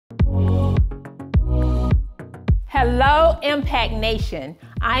Hello, Impact Nation.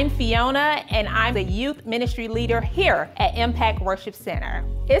 I'm Fiona, and I'm the youth ministry leader here at Impact Worship Center.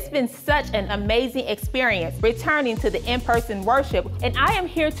 It's been such an amazing experience returning to the in-person worship, and I am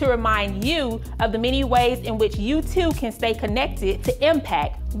here to remind you of the many ways in which you too can stay connected to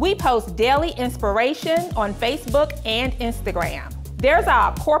Impact. We post daily inspiration on Facebook and Instagram. There's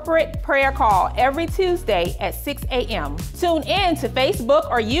our corporate prayer call every Tuesday at 6 a.m. Tune in to Facebook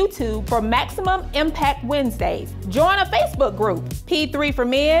or YouTube for Maximum Impact Wednesdays. Join a Facebook group, P3 for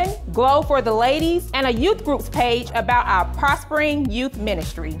Men, Glow for the Ladies, and a youth groups page about our prospering youth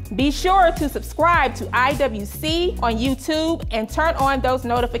ministry. Be sure to subscribe to IWC on YouTube and turn on those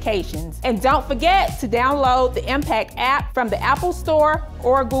notifications. And don't forget to download the Impact app from the Apple Store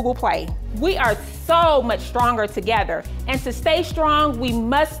or Google Play. We are so much stronger together, and to stay strong, we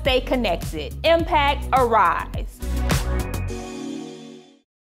must stay connected. Impact, arise.